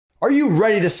Are you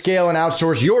ready to scale and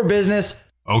outsource your business?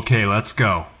 Okay, let's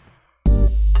go.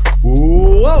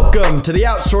 Welcome to the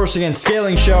Outsourcing and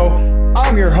Scaling Show.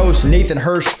 I'm your host, Nathan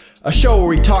Hirsch, a show where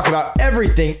we talk about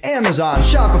everything Amazon,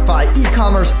 Shopify,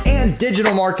 e-commerce, and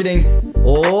digital marketing.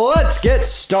 Let's get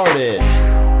started.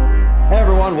 Hey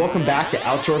everyone, welcome back to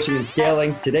Outsourcing and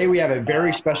Scaling. Today we have a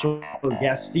very special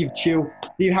guest, Steve Chou.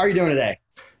 Steve, how are you doing today?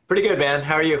 Pretty good, man.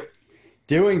 How are you?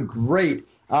 Doing great.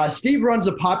 Steve runs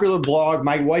a popular blog,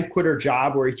 My Wife Quit Her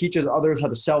Job, where he teaches others how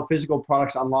to sell physical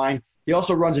products online. He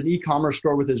also runs an e-commerce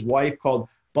store with his wife called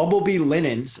Bumblebee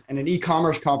Linens and an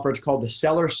e-commerce conference called the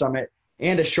Seller Summit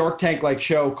and a Shark Tank-like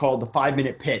show called the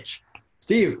 5-Minute Pitch.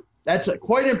 Steve, that's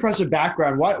quite an impressive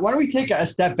background. Why don't we take a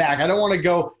step back? I don't want to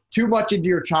go too much into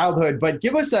your childhood, but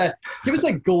give us a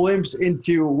glimpse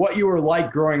into what you were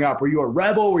like growing up. Were you a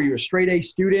rebel? Were you a straight A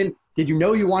student? Did you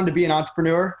know you wanted to be an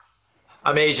entrepreneur?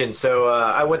 I'm Asian, so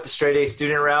I went the straight A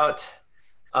student route.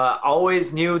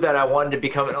 Always knew that I wanted to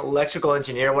become an electrical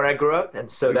engineer when I grew up,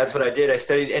 and so that's what I did. I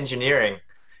studied engineering,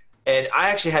 and I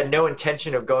actually had no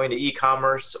intention of going to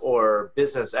e-commerce or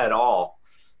business at all,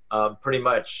 pretty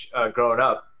much growing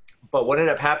up. But what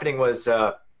ended up happening was,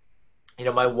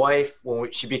 my wife,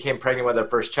 when she became pregnant with our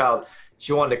first child,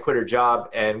 she wanted to quit her job,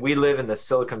 and we live in the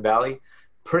Silicon Valley.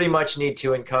 Pretty much need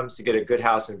 2 incomes to get a good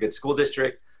house and a good school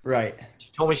district. Right.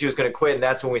 She told me she was going to quit, and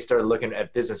that's when we started looking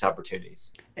at business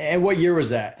opportunities. And what year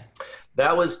was that?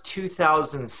 That was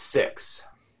 2006.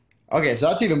 Okay, so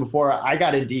that's even before I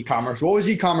got into e-commerce. What was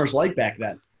e-commerce like back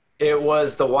then? It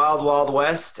was the wild, wild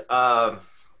west. I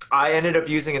ended up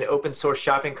using an open source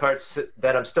shopping cart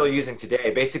that I'm still using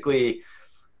today. Basically,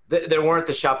 there weren't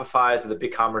the Shopifys or the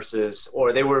BigCommerces,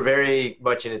 or they were very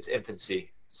much in its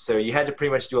infancy. So you had to pretty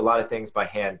much do a lot of things by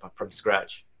hand from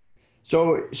scratch.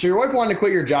 So your wife wanted to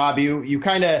quit your job. You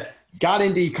kind of got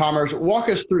into e-commerce. Walk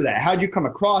us through that. How'd you come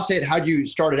across it? How'd you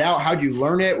start it out? How'd you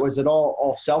learn it? Was it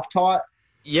all self-taught?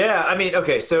 Yeah,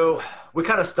 okay, so we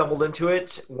kind of stumbled into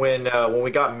it when we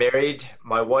got married.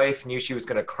 My wife knew she was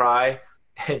going to cry,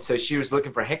 and so she was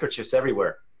looking for handkerchiefs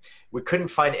everywhere. We couldn't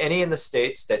find any in the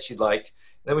States that she liked.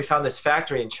 Then we found this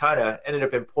factory in China, ended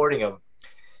up importing them.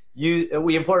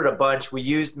 We imported a bunch. We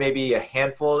used maybe a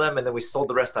handful of them, and then we sold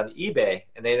the rest on eBay,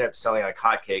 and they ended up selling like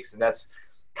hotcakes. And that's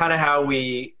kind of how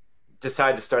we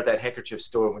decided to start that handkerchief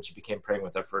store when she became pregnant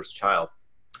with our first child.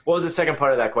 What was the second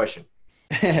part of that question?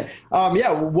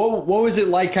 What was it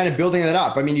like kind of building that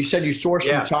up? I mean, you said you sourced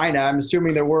from China. I'm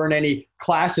assuming there weren't any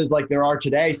classes like there are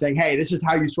today saying, hey, this is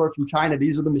how you source from China.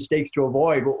 These are the mistakes to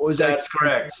avoid. What was that? That's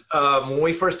correct. When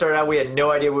we first started out, we had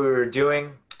no idea what we were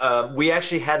doing. We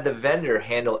actually had the vendor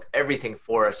handle everything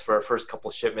for us for our first couple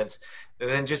shipments, and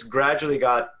then just gradually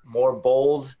got more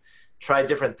bold, tried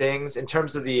different things. In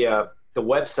terms of the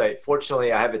website,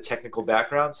 fortunately, I have a technical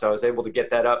background, so I was able to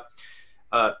get that up,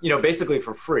 basically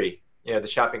for free. The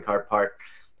shopping cart part,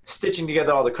 stitching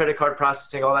together all the credit card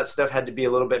processing, all that stuff had to be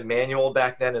a little bit manual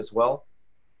back then as well.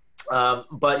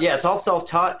 But yeah, it's all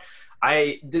self-taught.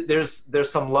 There's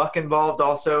some luck involved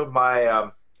also.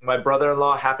 My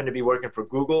brother-in-law happened to be working for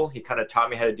Google. He kind of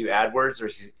taught me how to do AdWords, or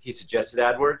he suggested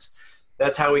AdWords.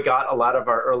 That's how we got a lot of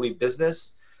our early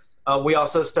business. We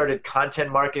also started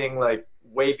content marketing like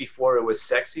way before it was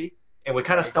sexy, and we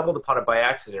kind of stumbled upon it by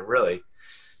accident, really.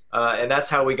 And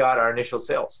that's how we got our initial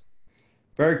sales.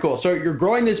 Very cool. So you're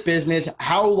growing this business.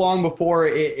 How long before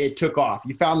it took off?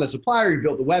 You found the supplier, you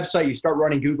built the website, you start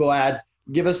running Google ads.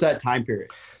 Give us that time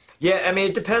period. Yeah,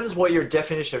 it depends what your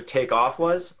definition of take off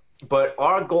was. But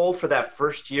our goal for that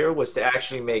first year was to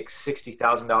actually make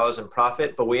 $60,000 in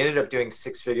profit, but we ended up doing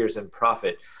 6 figures in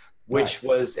profit, which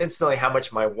was instantly how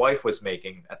much my wife was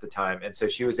making at the time. And so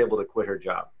she was able to quit her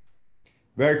job.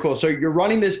 Very cool. So you're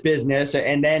running this business,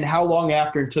 and then how long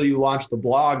after until you launched the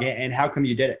blog, and how come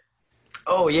you did it?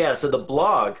 Oh, yeah. So the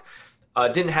blog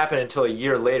didn't happen until a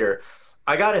year later.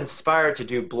 I got inspired to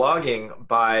do blogging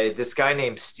by this guy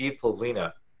named Steve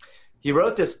Chou. He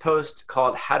wrote this post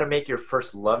called How to Make Your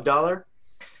First Love Dollar.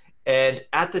 And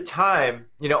at the time,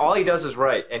 all he does is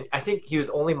write. And I think he was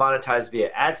only monetized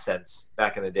via AdSense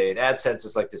back in the day. And AdSense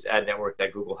is like this ad network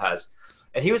that Google has.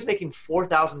 And he was making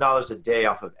 $4,000 a day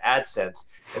off of AdSense.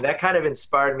 And that kind of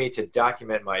inspired me to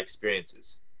document my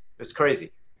experiences. It was crazy.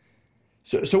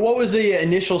 So what was the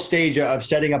initial stage of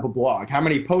setting up a blog? How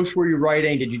many posts were you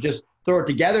writing? Did you just throw it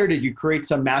together? Did you create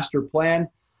some master plan?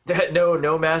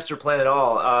 No master plan at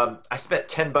all. I spent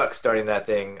 $10 starting that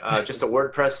thing, just a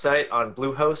WordPress site on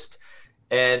Bluehost.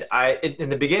 And in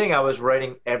the beginning, I was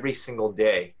writing every single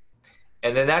day.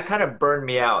 And then that kind of burned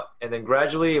me out. And then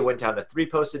gradually it went down to 3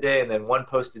 posts a day and then 1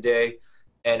 post a day.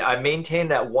 And I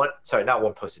maintained that not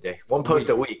 1 post a day, 1 post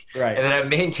a week. Right. And then I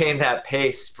maintained that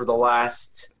pace for the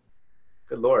last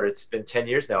good Lord, it's been 10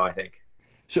 years now, I think.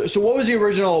 So what was the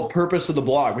original purpose of the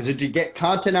blog? Was it to get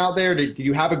content out there? Did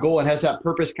you have a goal, and has that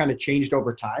purpose kind of changed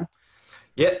over time?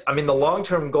 Yeah, I mean, the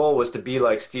long-term goal was to be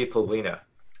like Steve Chou,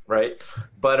 right?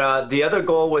 But the other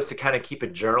goal was to kind of keep a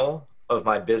journal of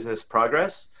my business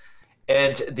progress.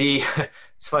 And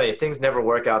it's funny, things never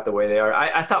work out the way they are.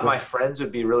 I thought my friends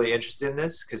would be really interested in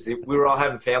this because we were all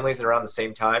having families and around the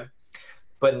same time,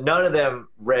 but none of them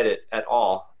read it at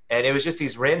all. And it was just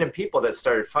these random people that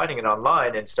started finding it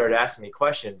online and started asking me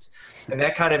questions. And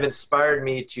that kind of inspired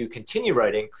me to continue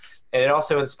writing. And it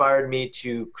also inspired me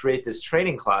to create this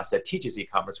training class that teaches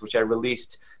e-commerce, which I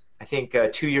released, I think,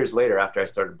 2 years later after I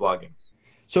started blogging.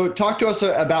 So talk to us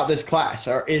about this class.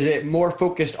 Is it more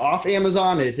focused off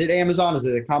Amazon? Is it Amazon? Is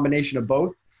it a combination of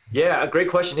both? Yeah, a great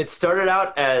question. It started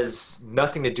out as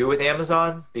nothing to do with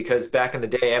Amazon because back in the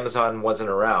day, Amazon wasn't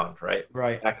around, right?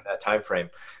 Right. Back in that time frame.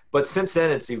 But since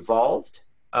then, it's evolved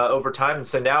over time. And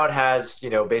so now it has,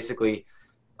 basically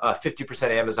 50%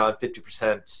 Amazon,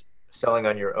 50% selling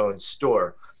on your own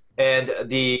store. And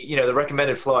the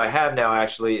recommended flow I have now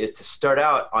actually is to start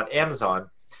out on Amazon,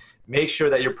 make sure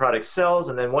that your product sells,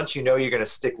 and then once you know you're going to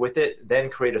stick with it, then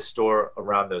create a store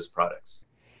around those products.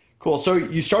 Cool. So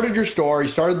you started your store, you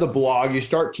started the blog, you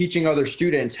start teaching other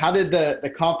students. How did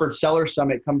the Conference Seller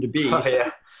Summit come to be? Oh,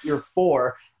 yeah. You're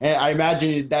 4, and I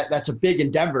imagine that's a big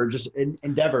endeavor, just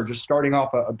starting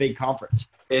off a big conference.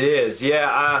 It is,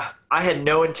 yeah. I had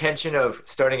no intention of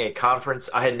starting a conference.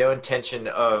 I had no intention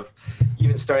of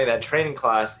even starting that training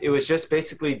class. It was just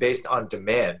basically based on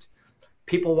demand.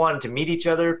 People wanted to meet each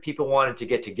other. People wanted to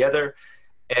get together.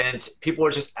 And people were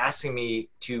just asking me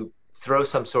to throw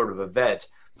some sort of event.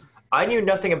 I knew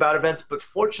nothing about events, but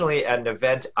fortunately at an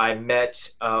event, I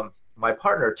met my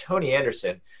partner, Tony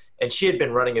Anderson, and she had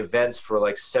been running events for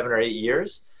like 7 or 8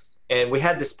 years. And we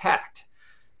had this pact.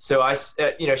 So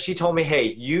she told me, hey,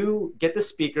 you get the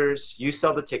speakers, you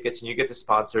sell the tickets, and you get the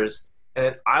sponsors, and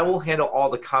then I will handle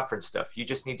all the conference stuff. You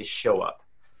just need to show up.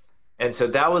 And so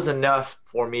that was enough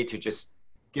for me to just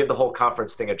give the whole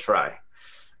conference thing a try.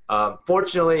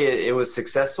 Fortunately, it was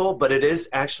successful, but it is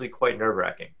actually quite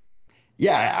nerve-wracking.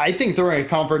 Yeah, I think throwing a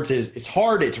conference it's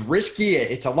hard, it's risky,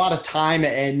 it's a lot of time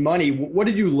and money. What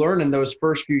did you learn in those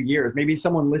first few years? Maybe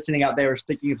someone listening out there is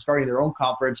thinking of starting their own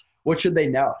conference. What should they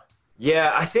know?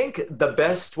 Yeah, I think the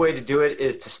best way to do it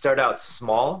is to start out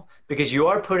small because you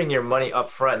are putting your money up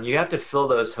front. You have to fill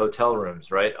those hotel rooms,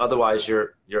 right? Otherwise,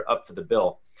 you're up for the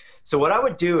bill. So what I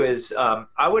would do is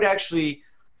I would actually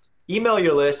email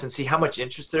your list and see how much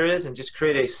interest there is and just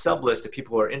create a sub list of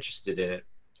people who are interested in it.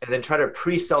 And then try to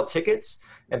pre-sell tickets.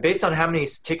 And based on how many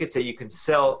tickets that you can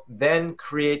sell, then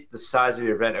create the size of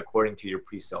your event according to your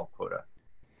pre-sell quota.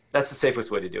 That's the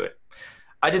safest way to do it.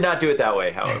 I did not do it that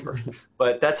way, however,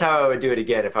 but that's how I would do it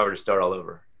again if I were to start all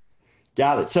over.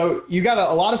 Got it. So you got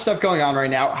a lot of stuff going on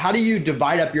right now. How do you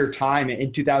divide up your time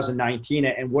in 2019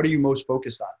 and what are you most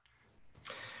focused on?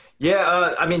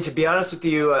 Yeah, I mean, to be honest with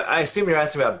you, I assume you're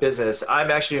asking about business. I'm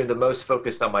actually the most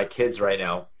focused on my kids right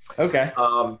now. Okay.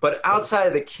 But outside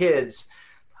of the kids,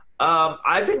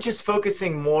 I've been just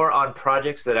focusing more on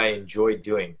projects that I enjoy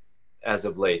doing as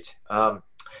of late. I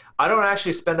don't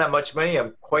actually spend that much money.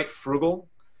 I'm quite frugal.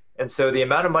 And so the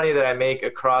amount of money that I make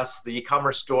across the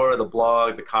e-commerce store, the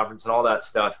blog, the conference, and all that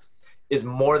stuff is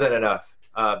more than enough,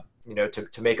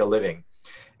 to make a living.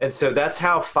 And so that's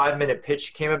how 5-Minute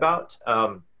Pitch came about.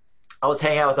 I was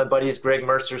hanging out with my buddies, Greg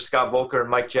Mercer, Scott Volker, and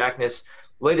Mike Jackness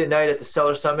late at night at the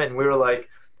Seller Summit. And we were like,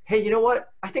 hey, you know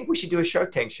what? I think we should do a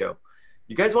Shark Tank show.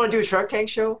 You guys want to do a Shark Tank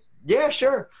show? Yeah,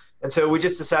 sure. And so we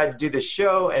just decided to do this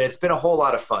show, and it's been a whole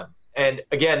lot of fun. And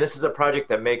again, this is a project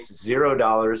that makes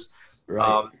 $0.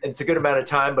 Right. It's a good amount of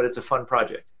time, but it's a fun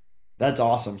project. That's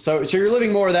awesome. So you're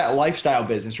living more of that lifestyle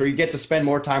business where you get to spend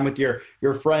more time with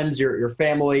your friends, your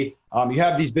family. You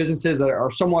have these businesses that are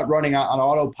somewhat running on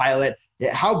autopilot.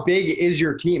 How big is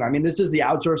your team? I mean, this is the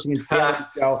outsourcing and scaling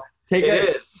show. Take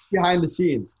us behind the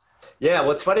scenes. Yeah,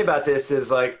 what's funny about this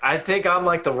is I think I'm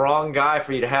the wrong guy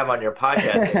for you to have on your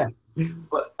podcast.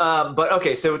 but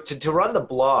okay, so to run the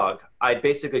blog, I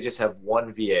basically just have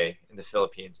one VA in the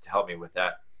Philippines to help me with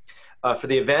that. For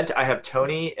the event, I have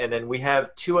Tony, and then we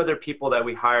have 2 other people that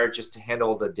we hired just to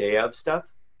handle the day of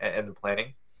stuff and the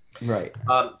planning. Right.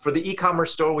 For the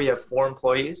e-commerce store, we have 4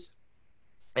 employees,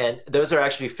 and those are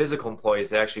actually physical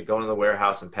employees that actually go into the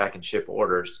warehouse and pack and ship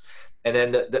orders. And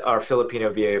then our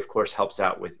Filipino VA, of course, helps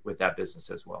out with that business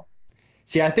as well.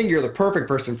 See, I think you're the perfect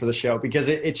person for the show because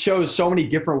it shows so many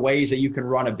different ways that you can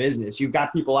run a business. You've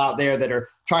got people out there that are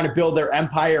trying to build their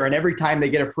empire, and every time they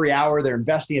get a free hour, they're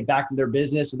investing it back in their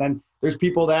business. And then There's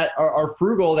people that are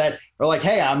frugal that are like,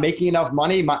 hey, I'm making enough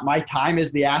money. My time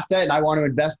is the asset, and I want to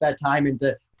invest that time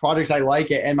into projects I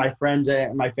like and my friends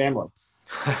and my family.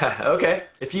 Okay,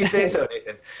 if you say so,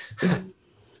 Nathan.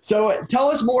 So tell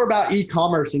us more about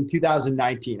e-commerce in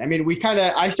 2019. I mean,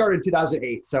 I started in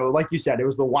 2008. So like you said, it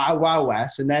was the wild, wild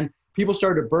west. And then people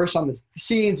started to burst on the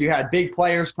scenes. You had big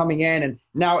players coming in, and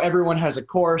now everyone has a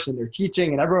course and they're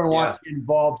teaching and everyone wants to get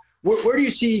involved. Where do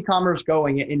you see e-commerce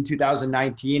going in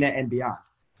 2019 and beyond?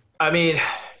 I mean,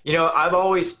 I've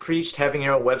always preached having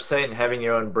your own website and having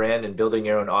your own brand and building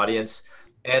your own audience.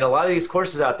 And a lot of these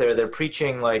courses out there, they're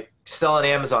preaching like selling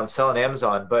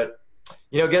Amazon. But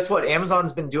guess what?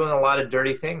 Amazon's been doing a lot of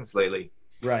dirty things lately.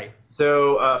 Right.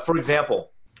 So, for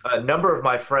example, a number of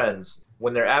my friends,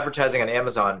 when they're advertising on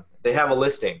Amazon, they have a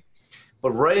listing,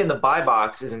 but right in the buy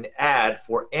box is an ad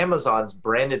for Amazon's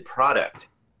branded product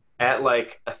at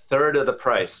like a third of the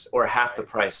price or half the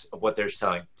price of what they're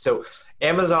selling. So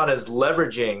Amazon is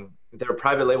leveraging their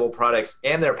private label products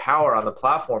and their power on the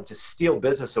platform to steal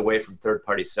business away from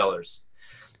third-party sellers.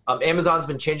 Amazon's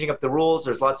been changing up the rules.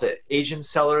 There's lots of Asian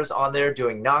sellers on there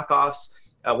doing knockoffs.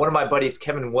 One of my buddies,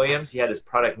 Kevin Williams, he had his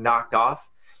product knocked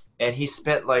off, and he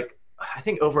spent like, I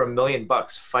think, over $1 million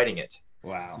fighting it.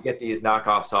 Wow. To get these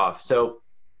knockoffs off. So,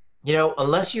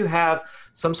 unless you have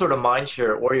some sort of mind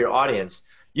share or your audience,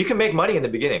 you can make money in the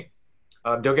beginning.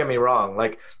 Don't get me wrong.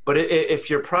 But if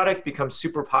your product becomes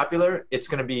super popular, it's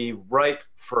going to be ripe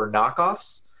for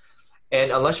knockoffs.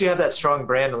 And unless you have that strong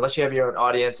brand, unless you have your own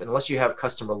audience, unless you have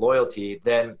customer loyalty,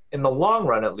 then in the long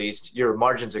run, at least, your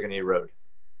margins are going to erode.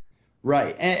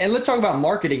 Right. And let's talk about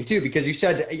marketing too, because you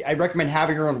said I recommend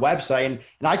having your own website, and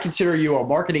I consider you a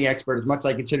marketing expert as much as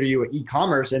I consider you an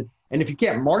e-commerce. And if you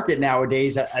can't market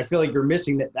nowadays, I feel like you're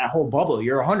missing that whole bubble.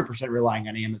 You're 100% relying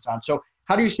on Amazon. So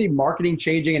how do you see marketing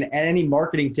changing, and any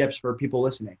marketing tips for people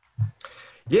listening?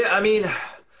 Yeah, I mean,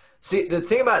 see, the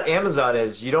thing about Amazon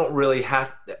is you don't really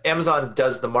have – Amazon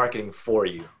does the marketing for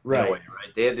you. Right. In a way,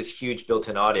 right? They have this huge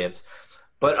built-in audience.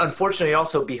 But unfortunately, you're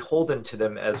also beholden to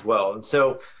them as well. And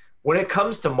so when it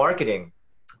comes to marketing,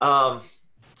 I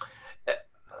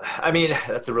mean,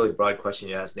 that's a really broad question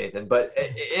you asked, Nathan. But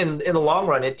in the long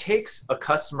run, it takes a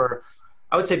customer,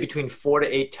 I would say, between 4 to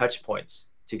 8 touch points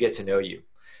to get to know you.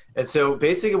 And so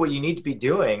basically what you need to be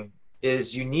doing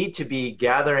is you need to be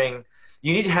gathering,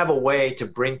 you need to have a way to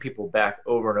bring people back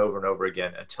over and over and over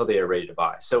again until they are ready to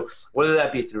buy. So whether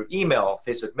that be through email,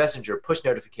 Facebook Messenger, push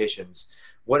notifications,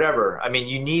 whatever, I mean,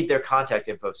 you need their contact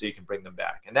info so you can bring them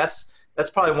back. And that's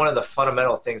probably one of the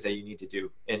fundamental things that you need to do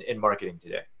in marketing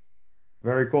today.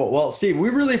 Very cool. Well, Steve, we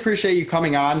really appreciate you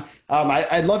coming on.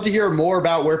 I'd love to hear more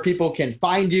about where people can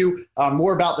find you,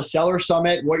 more about the Seller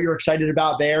Summit, what you're excited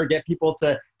about there, get people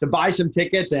to buy some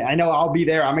tickets. And I know I'll be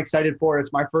there. I'm excited for it.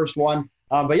 It's my first one.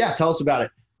 But yeah, tell us about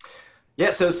it.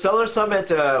 Yeah, so Seller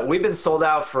Summit, we've been sold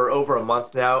out for over a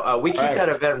month now. We keep that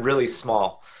event really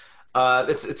small.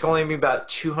 It's only been about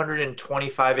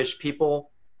 225-ish people.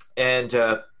 And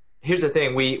here's the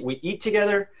thing, we eat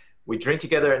together, we drink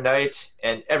together at night,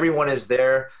 and everyone is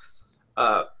there.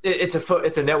 It's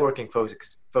a networking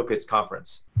focused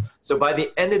conference. So by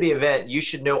the end of the event, you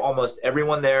should know almost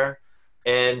everyone there.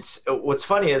 And what's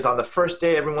funny is on the first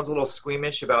day, everyone's a little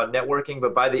squeamish about networking,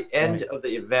 but by the end of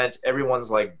the event, everyone's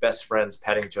like best friends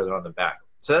patting each other on the back.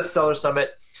 So that's Seller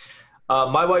Summit.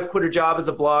 My Wife Quit Her Job is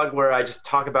a blog where I just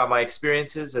talk about my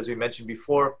experiences, as we mentioned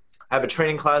before. I have a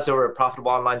training class over at Profitable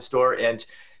Online Store, and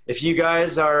if you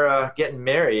guys are getting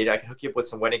married, I can hook you up with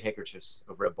some wedding handkerchiefs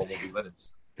over at Bumblebee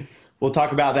Linens. We'll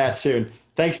talk about that soon.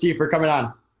 Thanks, Steve, for coming on.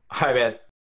 All right, man.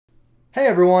 Hey,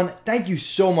 everyone. Thank you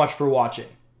so much for watching.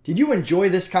 Did you enjoy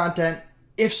this content?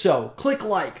 If so, click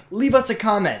like, leave us a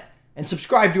comment, and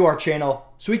subscribe to our channel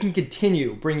so we can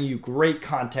continue bringing you great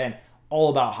content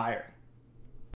all about hiring.